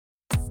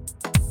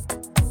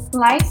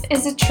Life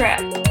is a trip.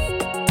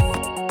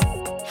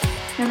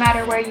 No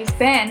matter where you've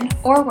been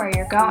or where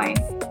you're going,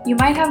 you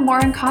might have more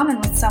in common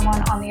with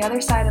someone on the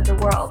other side of the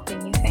world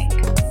than you think.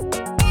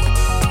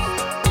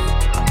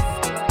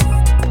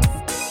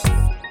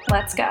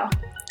 Let's go.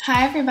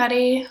 Hi,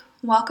 everybody.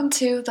 Welcome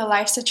to the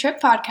Life's a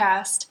Trip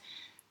podcast.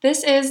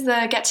 This is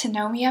the Get to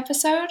Know Me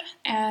episode,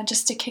 and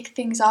just to kick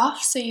things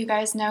off so you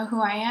guys know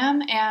who I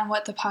am and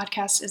what the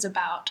podcast is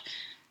about.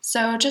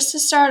 So just to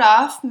start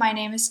off, my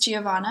name is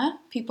Giovanna.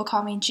 People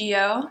call me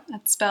Gio.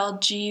 That's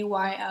spelled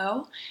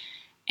G-Y-O.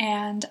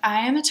 And I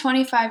am a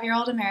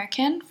 25-year-old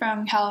American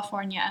from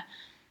California.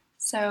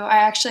 So I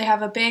actually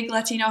have a big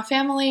Latino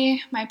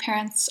family. My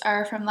parents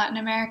are from Latin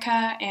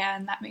America,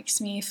 and that makes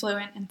me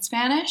fluent in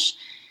Spanish.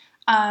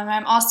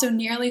 I'm also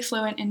nearly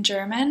fluent in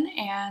German,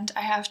 and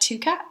I have 2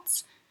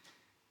 cats.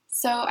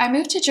 So I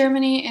moved to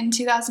Germany in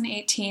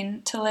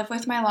 2018 to live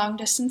with my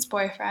long-distance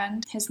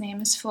boyfriend. His name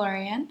is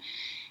Florian.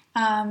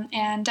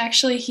 And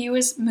actually he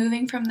was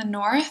moving from the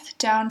north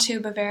down to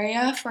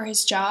Bavaria for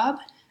his job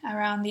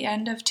around the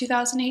end of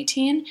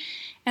 2018.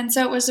 And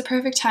so it was the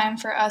perfect time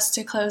for us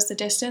to close the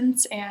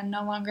distance and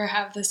no longer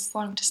have this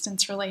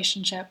long-distance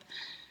relationship.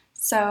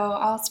 So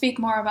I'll speak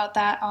more about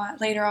that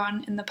later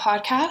on in the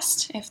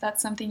podcast. If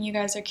that's something you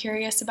guys are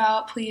curious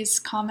about, please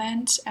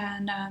comment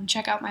and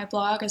check out my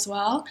blog as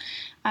well.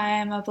 I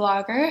am a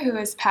blogger who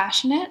is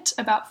passionate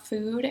about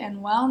food and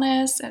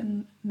wellness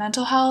and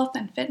mental health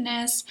and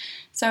fitness.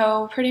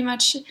 So pretty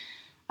much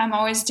I'm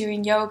always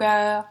doing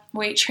yoga,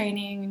 weight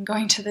training, and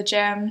going to the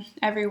gym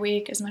every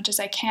week as much as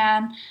I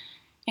can.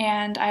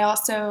 And I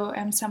also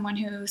am someone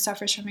who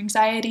suffers from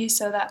anxiety,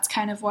 so that's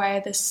kind of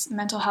why this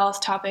mental health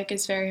topic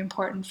is very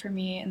important for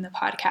me in the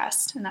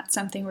podcast, and that's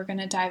something we're going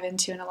to dive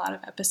into in a lot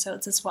of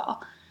episodes as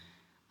well.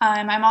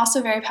 I'm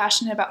also very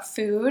passionate about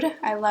food.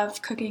 I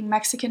love cooking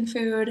Mexican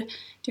food,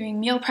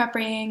 doing meal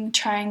prepping,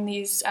 trying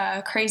these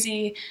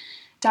crazy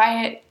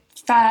diet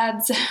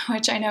fads,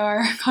 which I know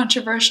are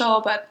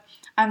controversial, but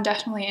I'm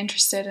definitely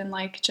interested in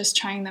just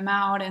trying them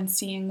out and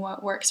seeing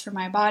what works for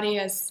my body,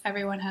 as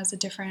everyone has a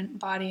different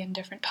body and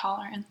different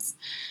tolerance.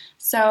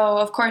 So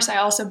of course I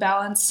also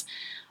balance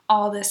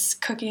all this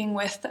cooking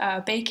with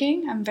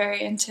baking. I'm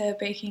very into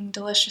baking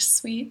delicious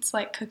sweets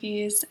like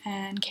cookies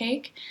and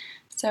cake.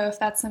 So if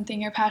that's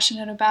something you're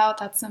passionate about,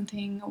 that's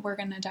something we're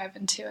going to dive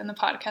into in the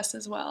podcast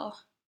as well.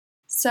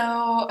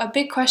 So a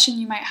big question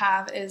you might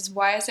have is,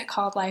 why is it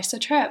called Life's a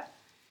Trip?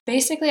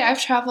 Basically,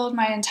 I've traveled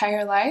my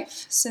entire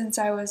life since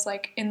I was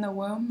in the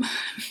womb,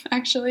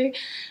 actually.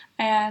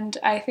 And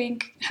I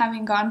think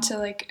having gone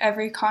to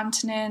every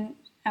continent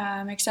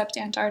except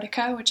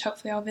Antarctica, which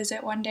hopefully I'll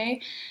visit one day,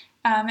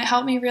 it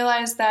helped me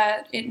realize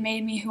that it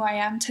made me who I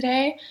am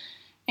today.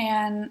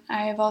 And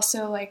I have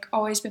also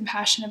always been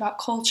passionate about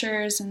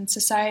cultures and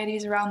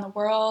societies around the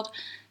world.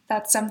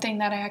 That's something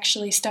that I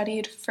actually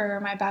studied for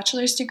my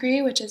bachelor's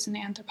degree, which is in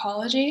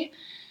anthropology.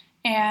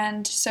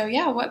 And so,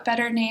 what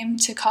better name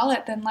to call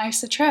it than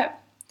Life's a Trip?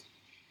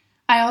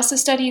 I also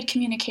studied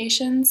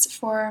communications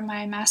for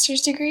my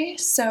master's degree,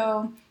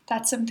 so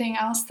that's something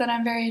else that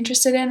I'm very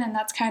interested in, and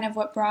that's kind of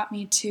what brought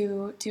me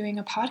to doing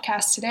a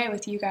podcast today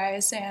with you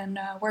guys and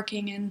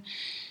working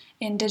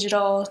in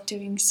digital,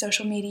 doing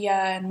social media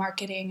and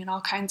marketing and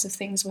all kinds of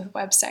things with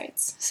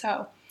websites.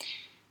 So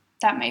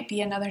that might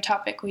be another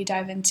topic we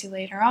dive into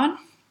later on.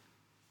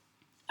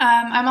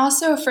 I'm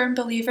also a firm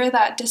believer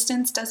that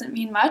distance doesn't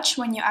mean much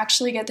when you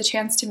actually get the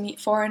chance to meet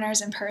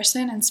foreigners in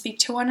person and speak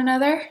to one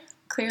another.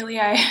 Clearly,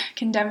 I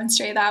can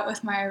demonstrate that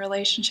with my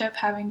relationship,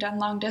 having done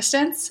long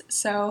distance.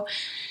 So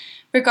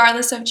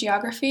regardless of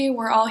geography,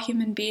 we're all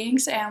human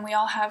beings and we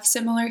all have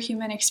similar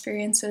human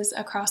experiences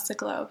across the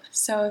globe.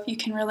 So if you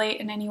can relate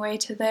in any way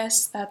to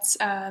this, that's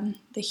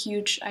the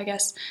huge,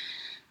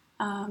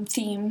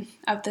 theme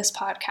of this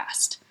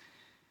podcast.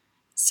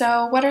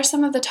 So what are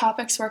some of the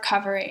topics we're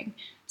covering?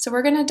 So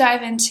we're going to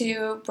dive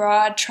into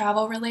broad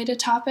travel-related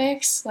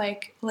topics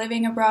like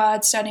living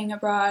abroad, studying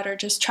abroad, or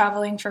just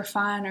traveling for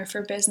fun or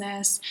for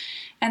business,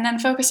 and then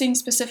focusing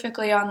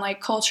specifically on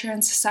culture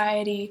and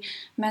society,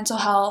 mental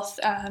health,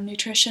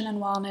 nutrition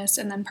and wellness,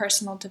 and then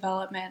personal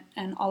development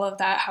and all of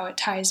that, how it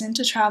ties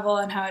into travel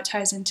and how it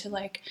ties into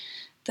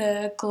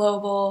the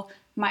global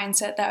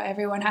mindset that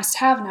everyone has to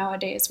have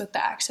nowadays with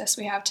the access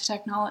we have to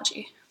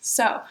technology.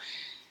 So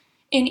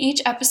in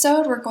each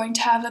episode, we're going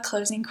to have a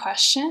closing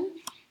question.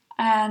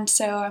 And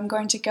so I'm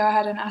going to go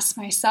ahead and ask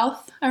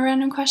myself a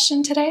random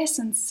question today,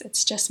 since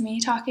it's just me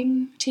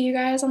talking to you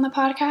guys on the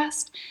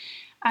podcast.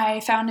 I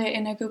found it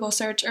in a Google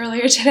search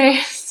earlier today,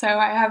 so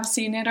I have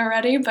seen it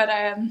already, but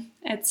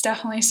it's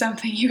definitely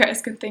something you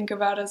guys can think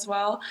about as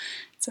well.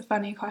 It's a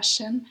funny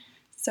question.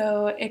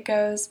 So it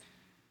goes,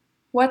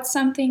 what's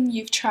something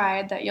you've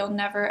tried that you'll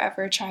never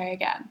ever try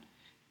again?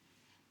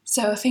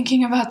 So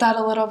thinking about that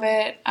a little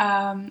bit,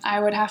 I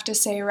would have to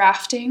say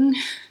rafting.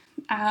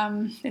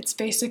 It's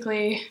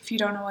basically, if you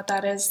don't know what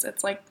that is,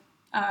 it's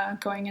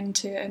going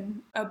into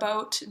a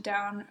boat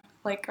down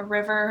a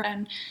river,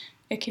 and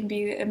It can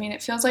be,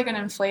 it feels like an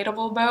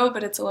inflatable boat,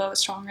 but it's a little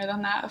stronger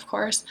than that, of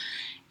course.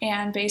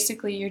 And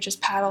basically you're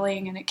just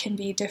paddling, and it can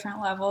be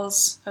different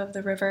levels of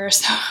the river,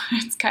 so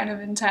it's kind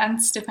of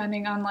intense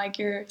depending on like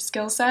your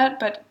skill set.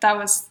 But that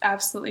was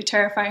absolutely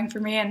terrifying for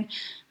me, and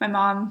my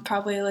mom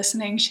probably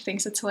listening, she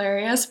thinks it's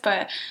hilarious,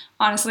 but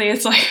honestly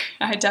it's like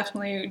I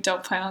definitely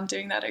don't plan on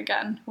doing that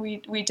again.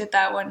 We did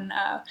that when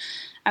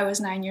I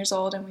was 9 years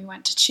old, and we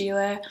went to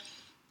Chile,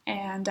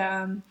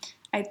 and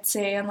I'd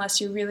say unless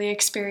you're really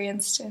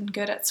experienced and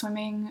good at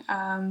swimming,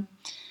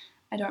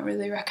 I don't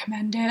really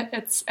recommend it.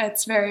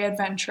 It's very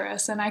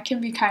adventurous, and I can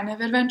be kind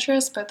of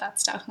adventurous, but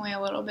that's definitely a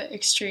little bit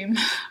extreme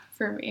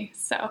for me.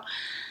 So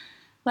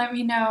let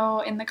me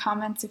know in the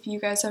comments if you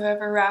guys have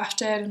ever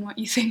rafted and what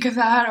you think of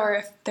that, or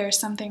if there's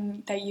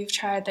something that you've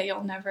tried that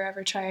you'll never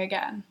ever try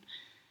again.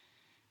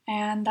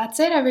 And that's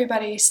it,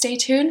 everybody. Stay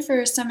tuned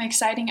for some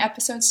exciting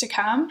episodes to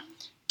come.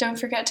 Don't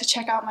forget to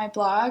check out my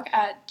blog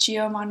at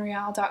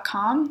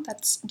gyomonreal.com.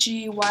 That's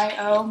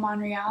GYO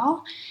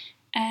Montreal.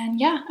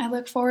 And yeah, I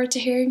look forward to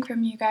hearing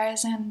from you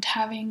guys and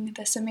having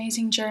this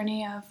amazing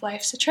journey of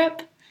Life's a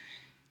Trip.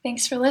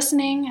 Thanks for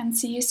listening, and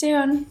see you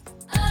soon.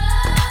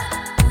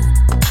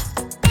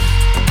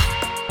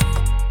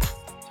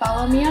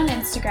 Follow me on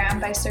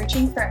Instagram by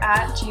searching for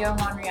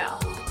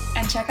 @GeoMontreal,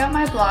 and check out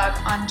my blog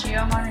on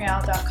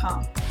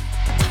geomonreal.com.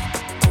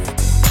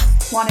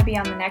 Want to be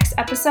on the next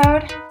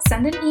episode?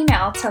 Send an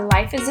email to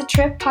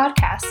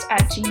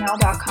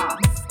lifeisatrippodcast@gmail.com.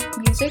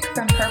 Music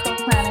from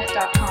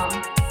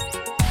purpleplanet.com.